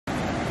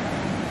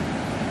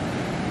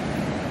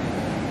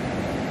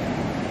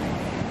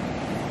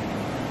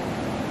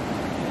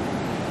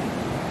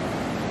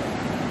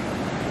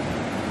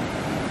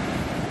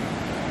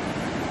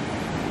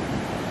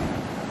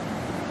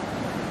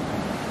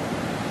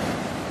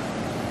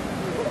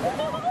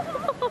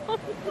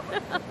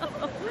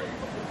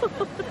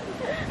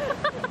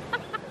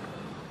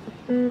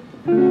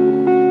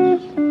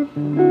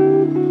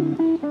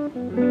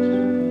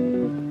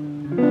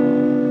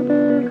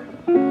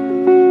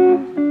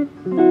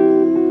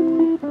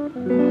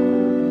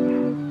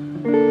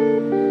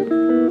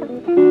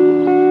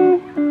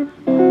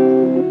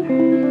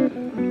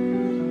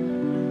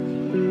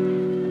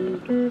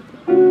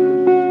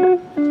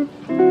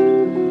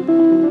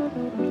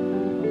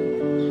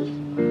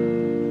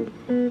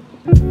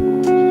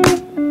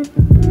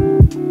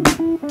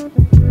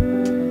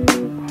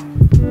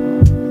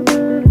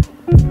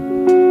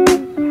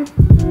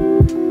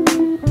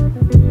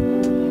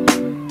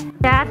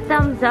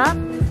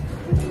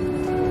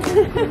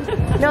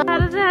No, how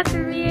does it have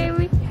to be,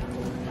 Amy?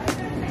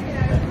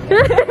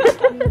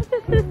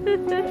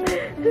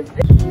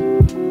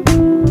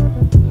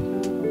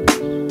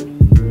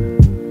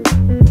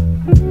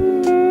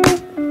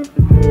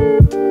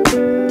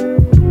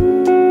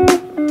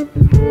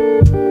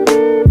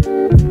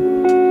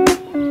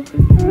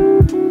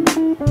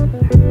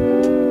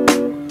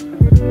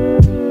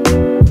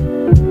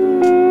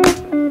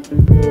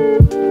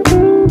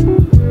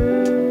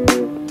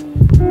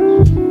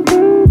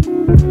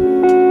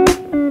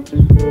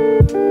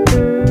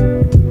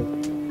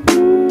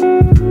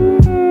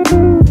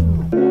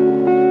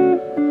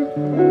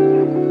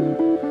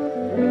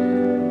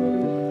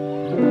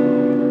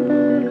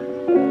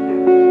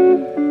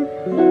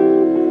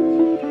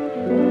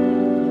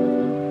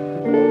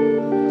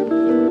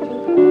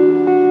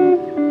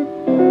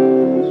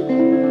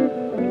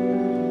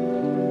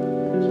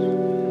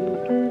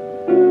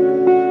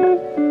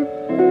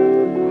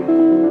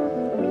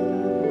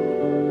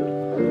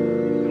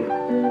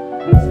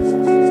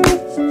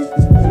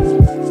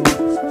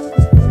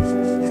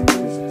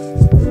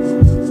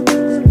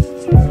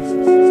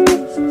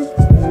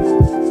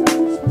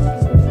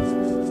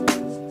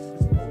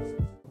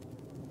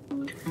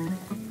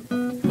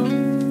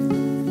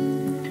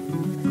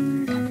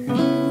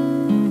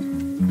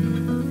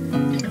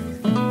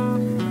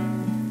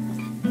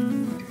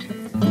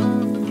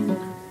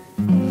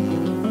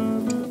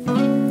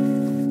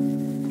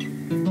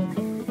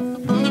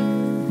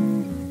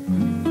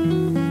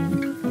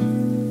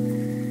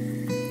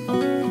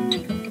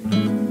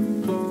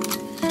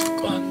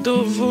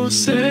 Quando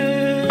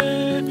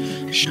você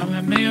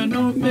chama meu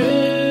nome,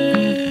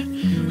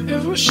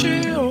 eu vou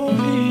te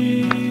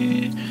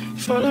ouvir,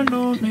 fala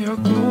no meu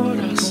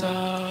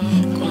coração.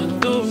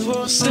 Quando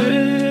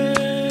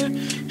você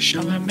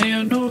chama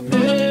meu nome,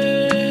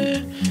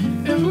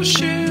 eu vou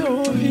te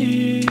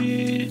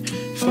ouvir,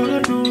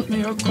 fala no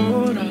meu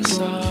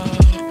coração.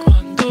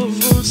 Quando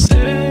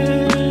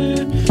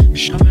você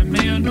chama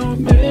meu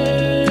nome,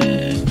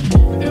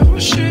 eu vou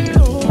te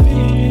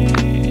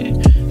ouvir,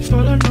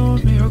 fala no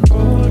meu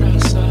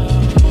coração.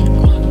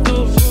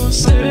 Quando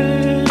você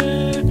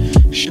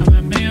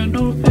chama meu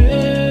nome,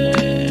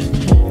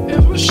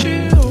 eu vou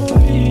te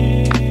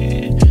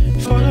ouvir,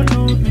 fala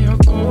no meu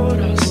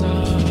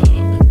coração.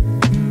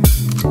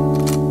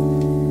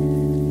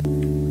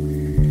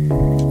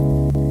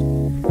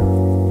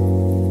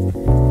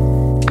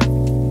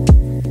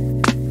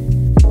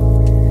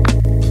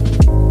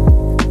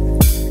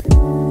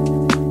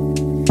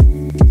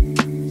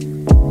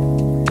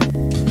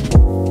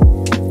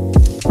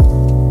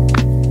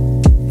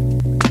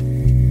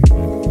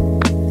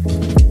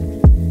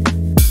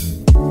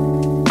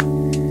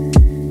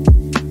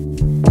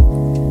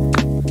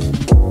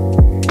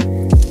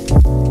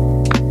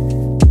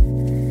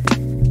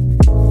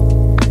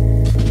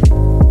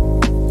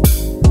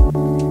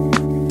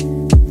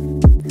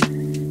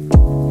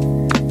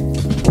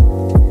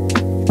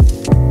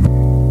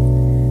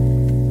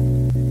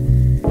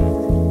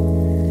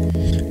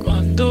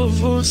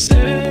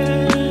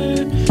 Você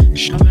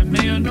chama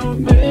meu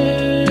nome,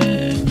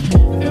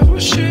 eu vou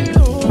te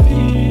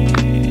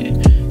ouvir,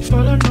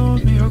 fala no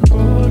meu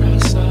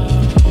coração.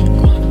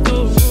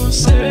 Quando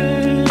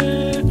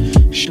você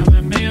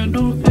chama meu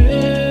nome,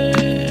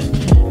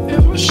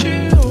 eu vou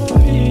te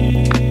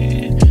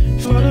ouvir,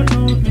 fala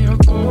no meu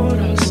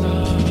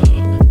coração.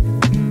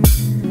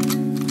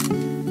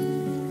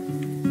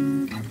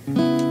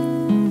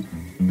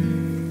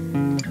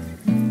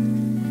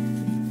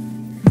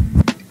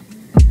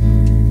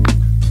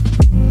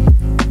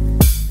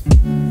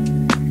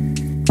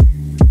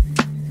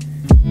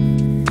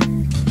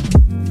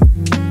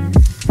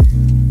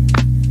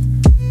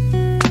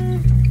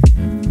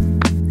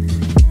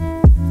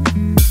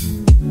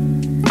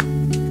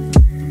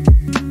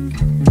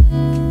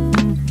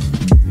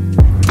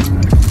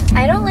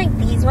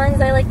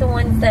 I like the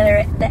ones that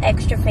are the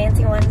extra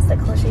fancy ones the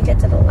closer you get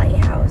to the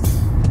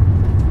lighthouse.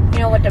 You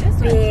know, with the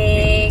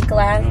big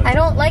glass. I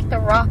don't like the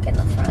rock in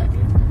the front.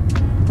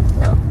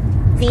 No.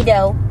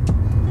 Vito.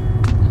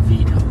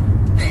 Vito.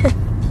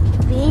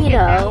 Vito.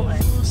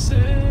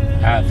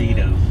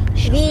 Vito.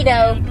 Vito.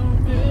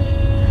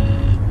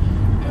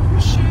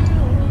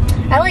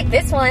 I like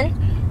this one.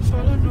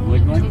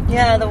 Wood one?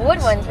 Yeah, the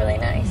wood one's really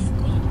nice.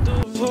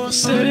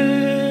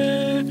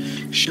 Você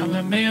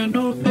chama meu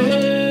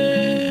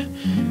nome,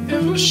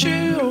 eu vou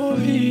te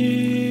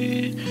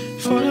ouvir,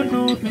 fala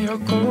no meu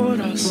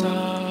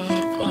coração.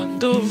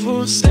 Quando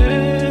você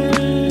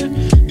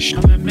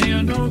chama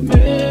meu nome.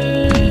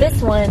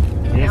 This one.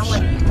 Yes.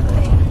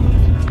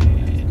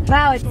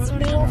 Wow, it's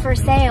being for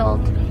sale.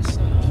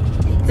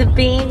 It's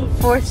being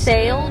for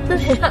sale.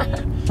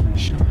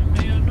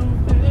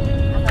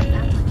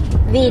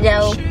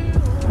 Vito.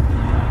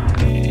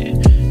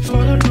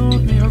 Fala no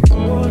meu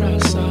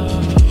coração.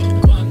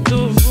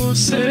 Quando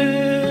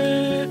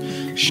você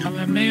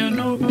chama meu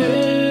nome,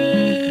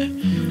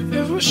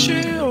 eu vou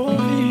te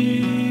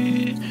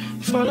ouvir,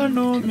 fala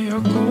no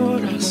meu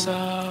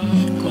coração.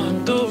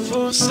 Quando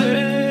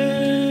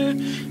você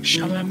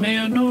chama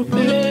meu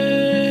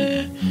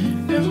nome,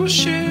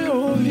 você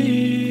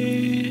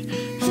ouvir,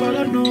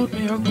 fala no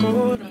meu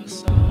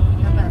coração.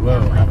 Whoa,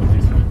 how about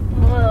this one?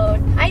 Whoa.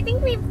 I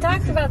think we've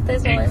talked about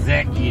this one.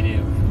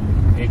 Executive.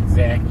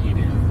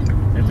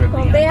 That's what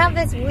Well, they have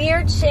this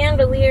weird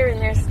chandelier in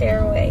their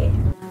stairway.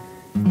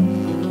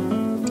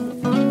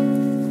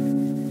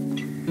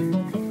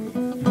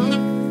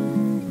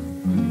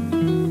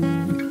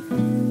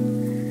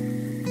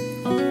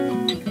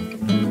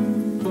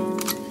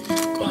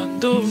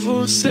 Quando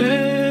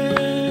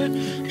você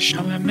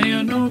chama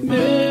meu nome,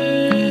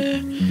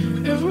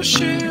 eu vou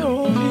te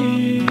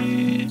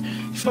ouvir,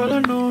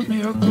 fala no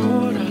meu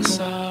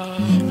coração.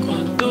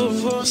 Quando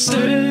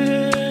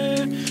você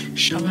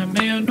chama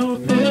meu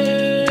nome,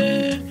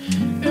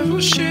 eu vou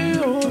te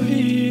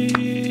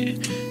ouvir,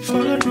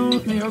 fala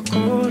no meu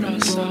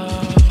coração.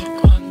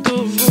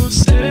 Quando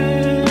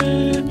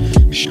você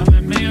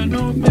chama meu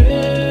nome,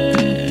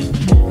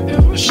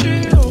 eu vou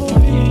te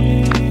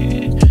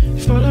ouvir,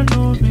 fala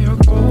no meu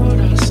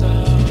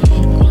coração.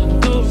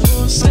 Quando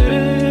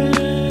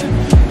você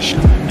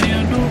chama meu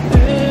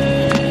nome,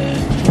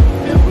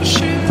 eu vou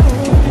te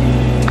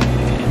ouvir,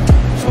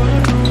 fala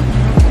no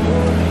meu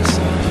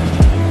coração.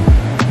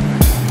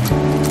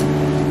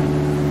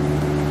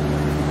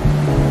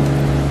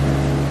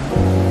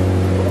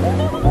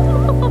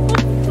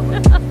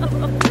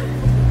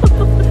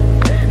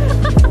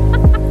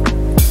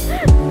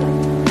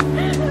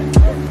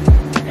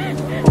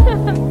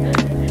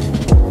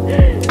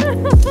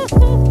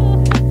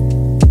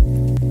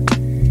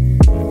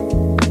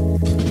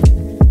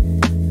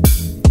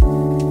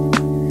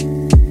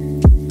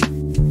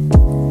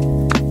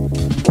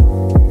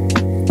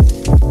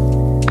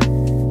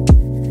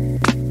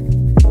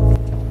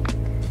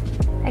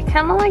 I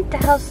kind of like the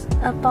house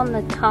up on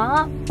the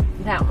top.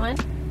 That one?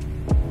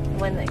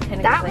 One that kind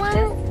of That goes like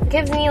one? this?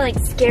 Gives me like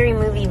scary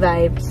movie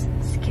vibes.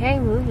 Scary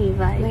movie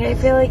Like, vibe. I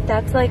feel like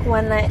that's like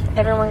one that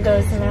everyone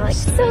goes and they're like,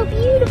 so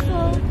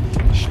beautiful.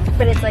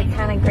 But it's like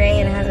kind of gray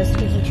and it has those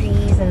spooky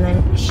trees and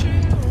then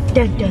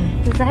dun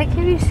dun. Does that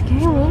give you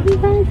scary movie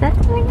vibes?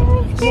 That's what gives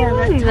me scary Yeah,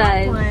 movie the top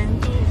vibes. one.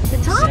 The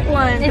top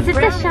one. Is it The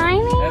brown- That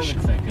Shining? looks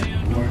like a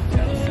dwarf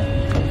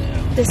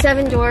house. The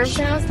Seven Dwarfs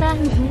house that?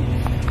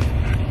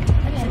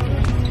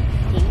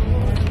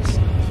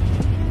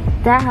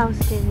 That house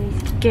gives me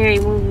scary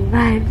movie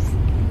vibes.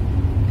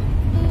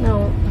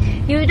 No.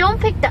 You don't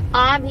pick the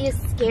obvious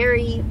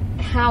scary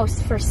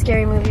house for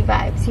scary movie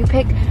vibes. You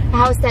pick a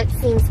house that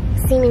seems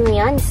seemingly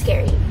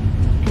unscary.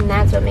 And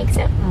that's what makes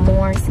it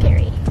more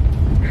scary.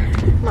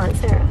 Come on,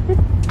 Sarah.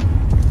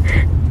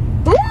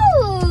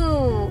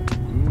 Ooh!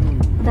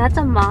 That's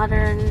a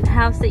modern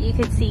house that you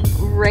could see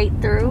right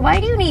through. Why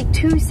do you need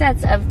two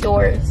sets of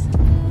doors?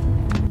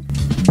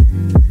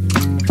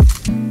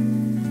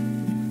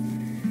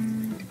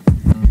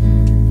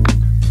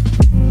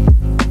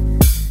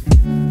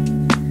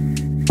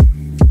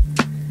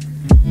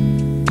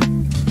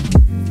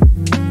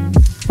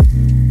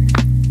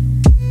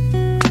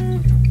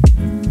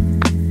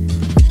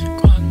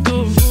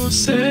 Quando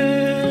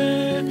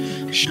você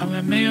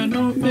chama meu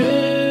nome,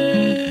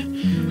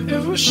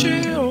 eu vou te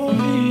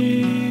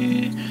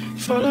ouvir,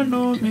 fala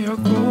no meu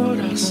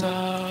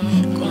coração.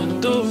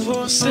 Quando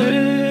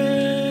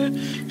você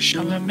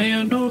chama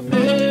meu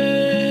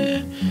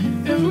nome,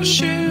 eu vou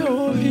te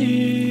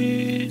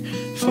ouvir,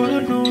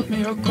 fala no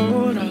meu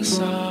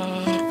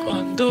coração.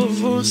 Quando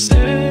você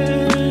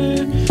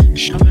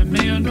chama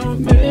meu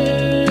nome,